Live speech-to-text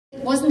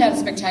Wasn't that a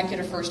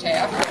spectacular first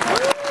half?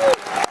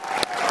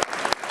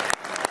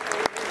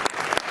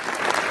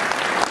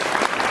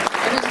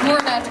 There's more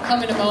of that to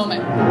come in a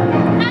moment.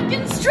 I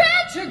can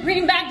stretch a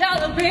greenback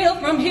dollar bill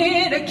from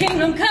here to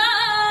kingdom come.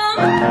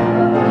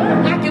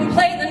 I can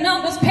play the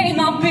numbers, pay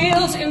my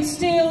bills in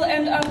still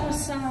and upper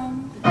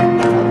sum.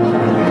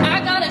 I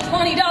got a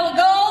 $20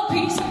 gold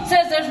piece,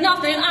 says there's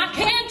nothing I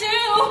can't do.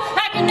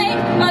 I can make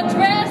a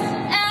dress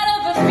out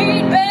of a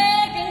feed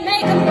bag and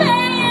make a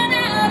man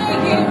out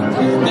of you.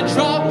 The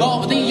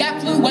trouble with the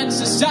affluent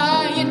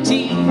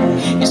society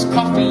is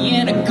coffee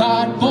in a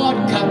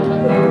cardboard cup.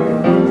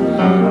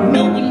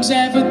 No one's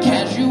ever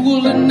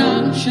casual and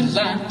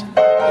nonchalant.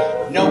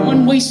 No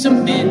one wastes a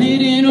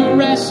minute in a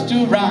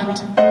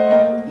restaurant.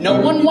 No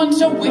one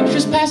wants a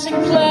waitress passing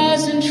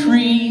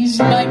pleasantries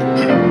like,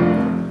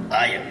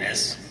 hiya,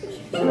 miss.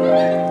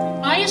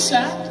 Hiya,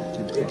 sir.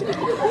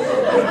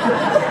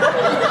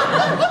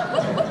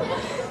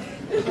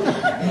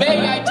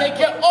 May I take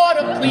your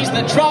order, please?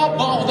 The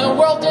trouble, the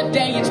world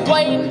today, it's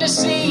plain to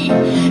see,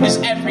 is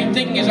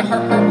everything is a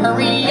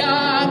hurry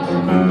up.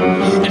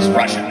 It's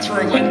rushing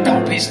through and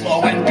don't be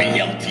slow and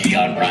BLT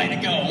on right to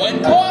go.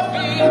 And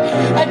coffee,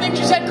 I think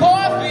she said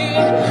coffee.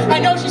 I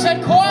know she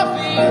said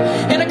coffee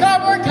in a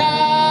cardboard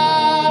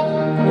cup.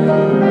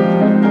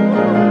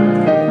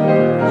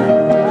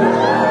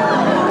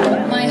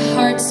 My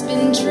heart's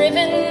been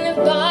driven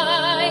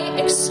by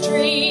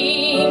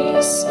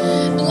extremes,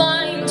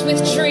 blind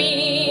with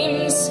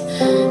dreams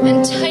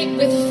and tight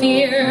with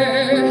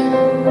fear,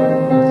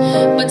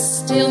 but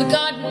still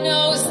God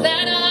knows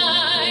that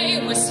I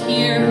was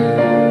here,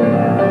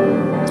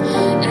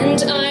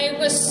 and I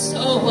was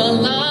so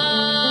alive,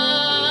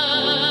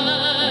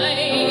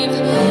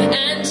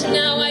 and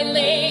now I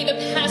lay the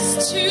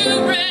past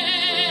to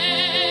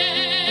rest,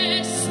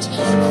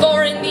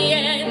 for in the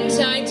end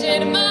I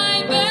did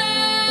my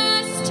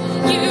best.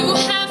 You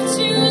have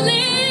to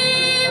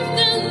live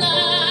the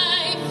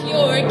life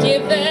you're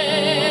given.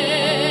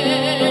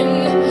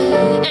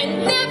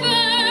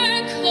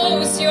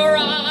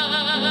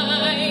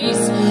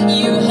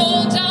 You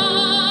hold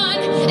on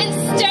and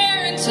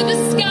stare into the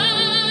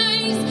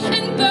skies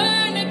and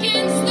burn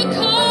against the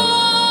cold.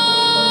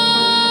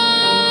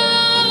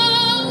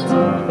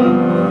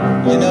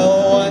 You know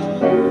what?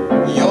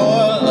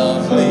 You're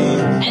lovely.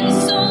 And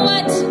so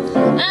what?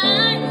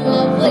 I'm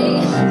lovely.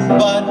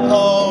 But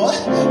oh,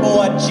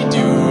 what you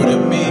do to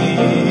me.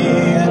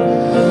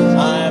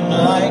 I'm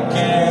like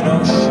an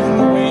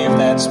ocean wave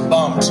that's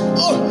bumped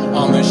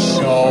on the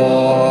shore.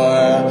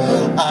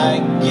 I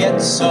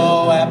get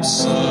so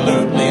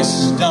absolutely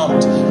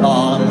stumped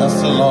on the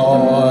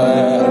floor.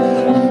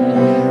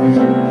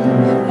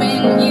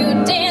 When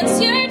you dance,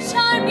 you're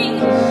charming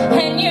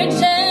and you're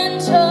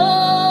gentle,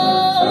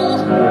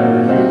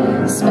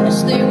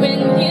 especially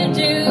when you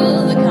do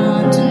the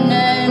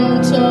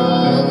continental.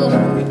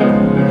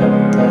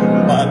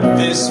 But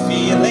this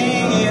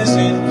feeling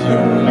isn't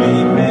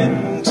purely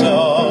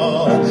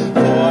mental.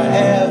 For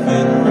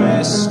heaven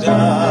rest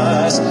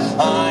us,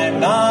 I'm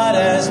not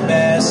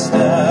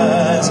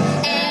asbestos.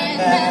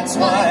 That's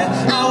why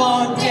I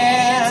won't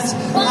dance.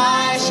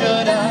 Why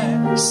should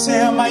I?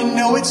 Sam, I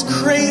know it's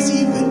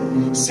crazy,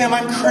 but Sam,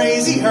 I'm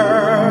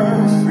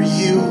crazier for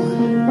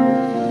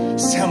you.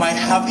 Sam, I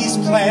have these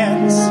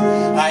plans.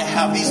 I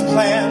have these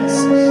plans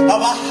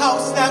of a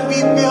house that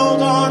we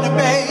build on a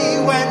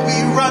bay when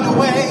we run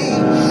away.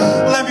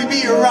 Let me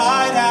be your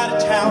ride out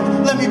of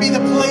town. Let me be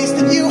the place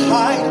that you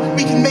hide.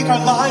 We can make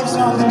our lives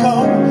on the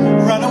go.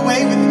 Run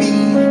away with me.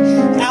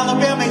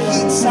 Alabama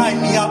heat,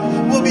 sign me up.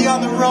 We'll be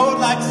on the road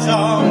like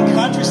some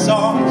country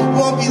song.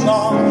 Won't be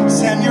long.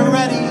 Sam, you're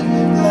ready.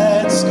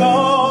 Let's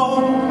go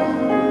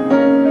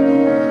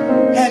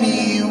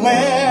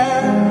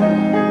anywhere.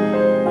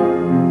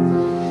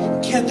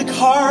 Get the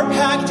car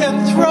packed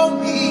and throw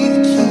me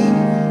the key.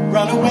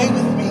 Run away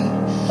with me.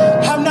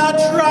 I'm not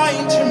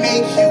trying to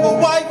make you a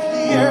wife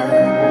here.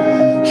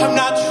 I'm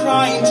not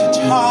trying to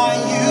tie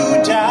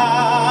you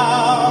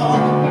down.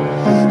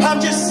 I'm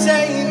just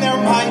saying there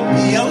might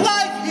be a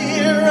life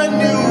here, a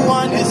new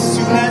one, as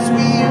soon as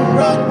we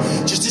run.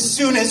 Just as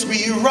soon as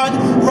we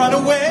run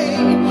away.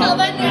 Oh,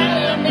 but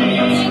now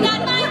you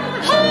got my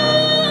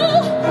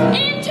whole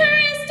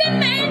interest in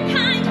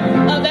mankind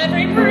of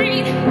every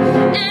breed,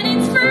 and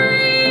it's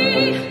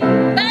free,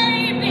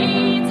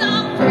 baby, it's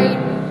all free.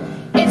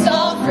 It's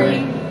all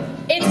free.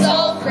 It's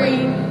all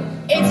free.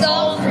 It's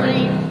all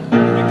free.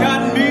 You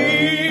got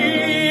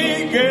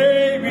me,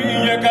 baby,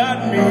 you got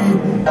me.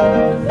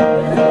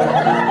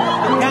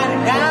 Got a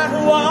guy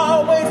who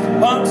always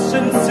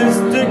functions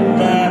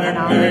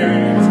systematically.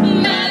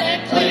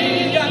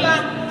 Manically. Got my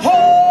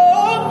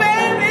whole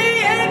baby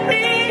and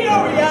me,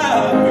 oh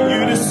yeah, for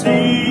you to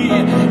see.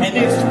 And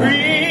it's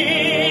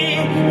free,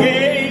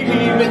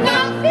 baby,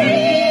 without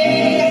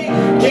fee.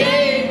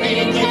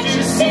 Baby, can't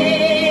you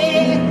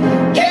see?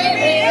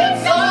 Baby,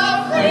 it's all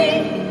free.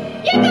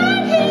 You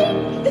got he.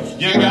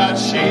 You got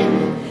she,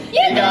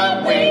 You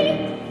got we.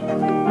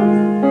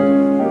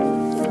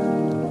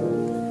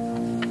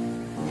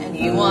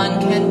 Anyone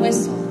can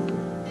whistle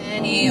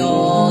any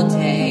old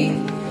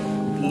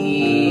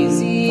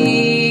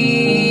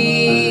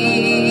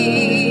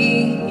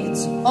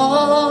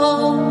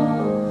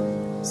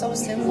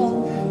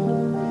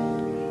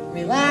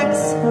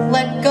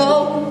let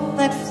go,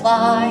 let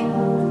fly.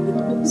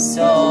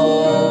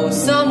 So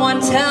someone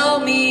tell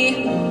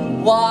me,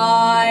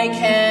 why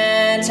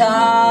can't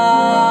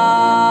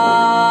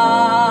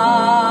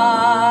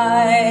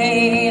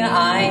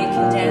I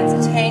can dance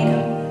a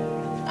tango,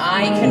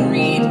 I can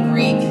read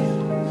Greek,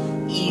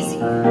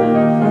 easy.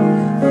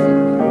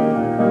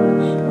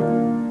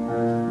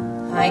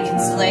 I can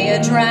slay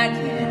a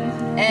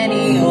dragon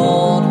any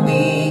old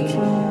week,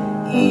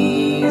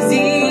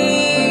 easy.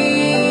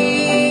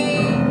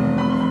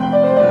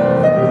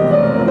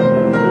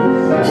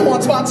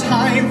 Once upon a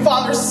time,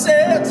 Father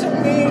said to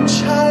me,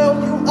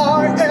 child, you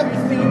are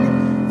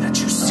everything that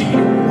you see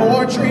in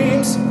your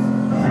dreams.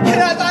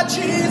 And I thought,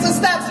 Jesus,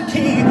 that's the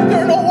key. There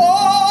are no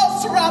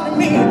walls surrounding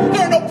me.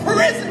 There are no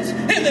prisons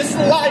in this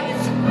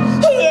life.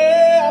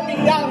 Let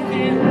me out of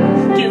here.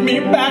 Give me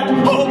back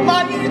all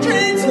my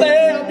dreams.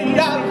 Let me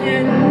out of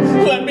here.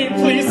 Let me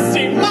please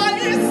see my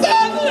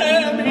son.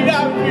 Let me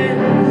out of here.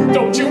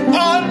 Don't you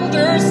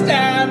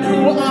understand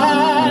who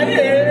I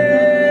am?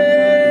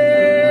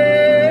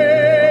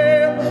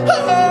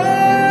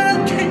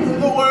 I'm king of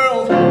the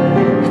world,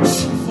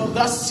 chief of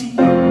the sea,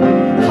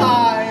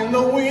 high in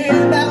the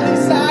wind. At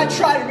least I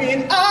try to be,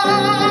 and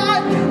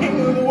I'm king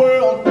of the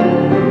world.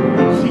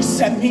 He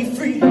set me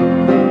free.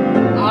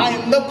 I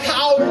am the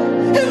power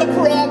and the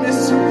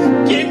promise.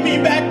 Give me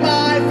back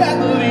my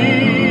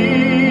family.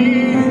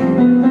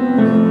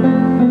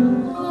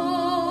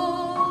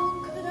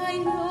 Oh, could I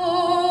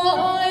know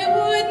I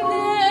would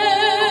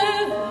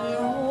never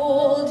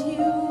hold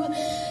you,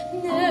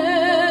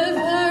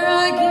 never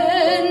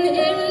again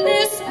in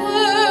this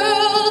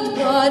world.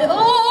 But oh,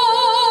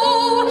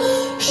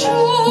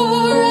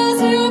 sure as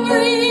you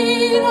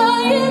breathe, I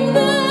am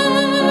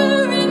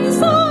there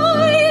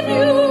inside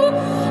you.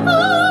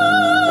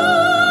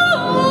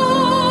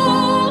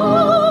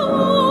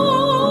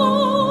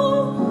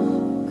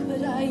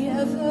 Could I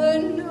ever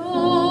know?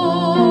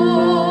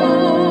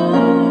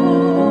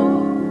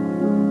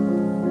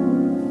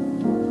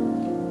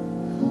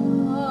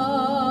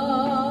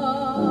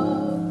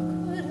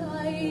 Could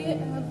I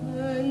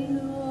ever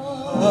know?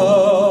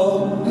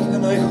 How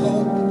can I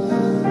hope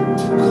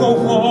to go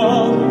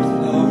on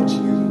without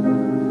you?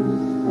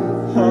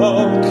 How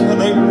can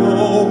I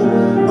know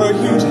where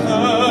you'd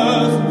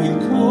have me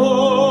go?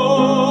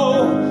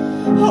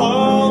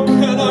 How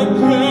can I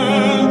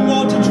bear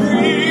not to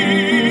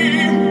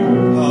dream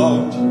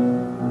about you?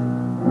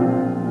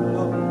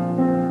 How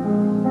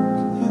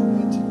can I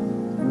let you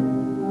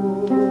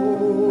go?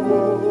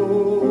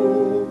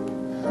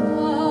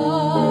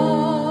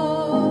 How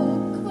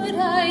could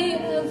I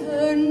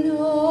ever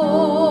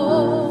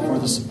know? For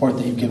the support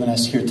that you've given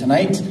us here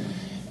tonight.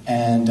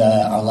 And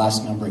our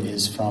last number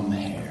is from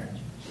Hair.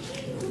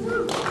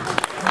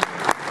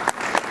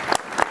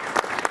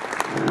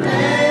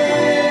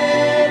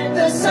 Let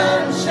the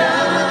sun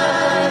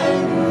shine.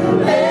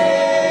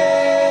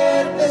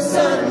 Let the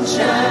sun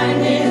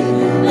shine in.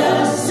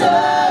 The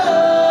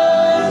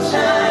sun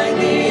shine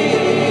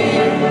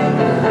in.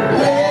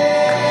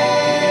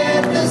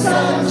 Let the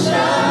sun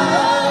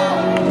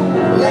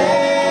shine.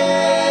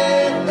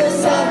 Let the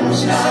sun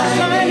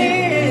shine in.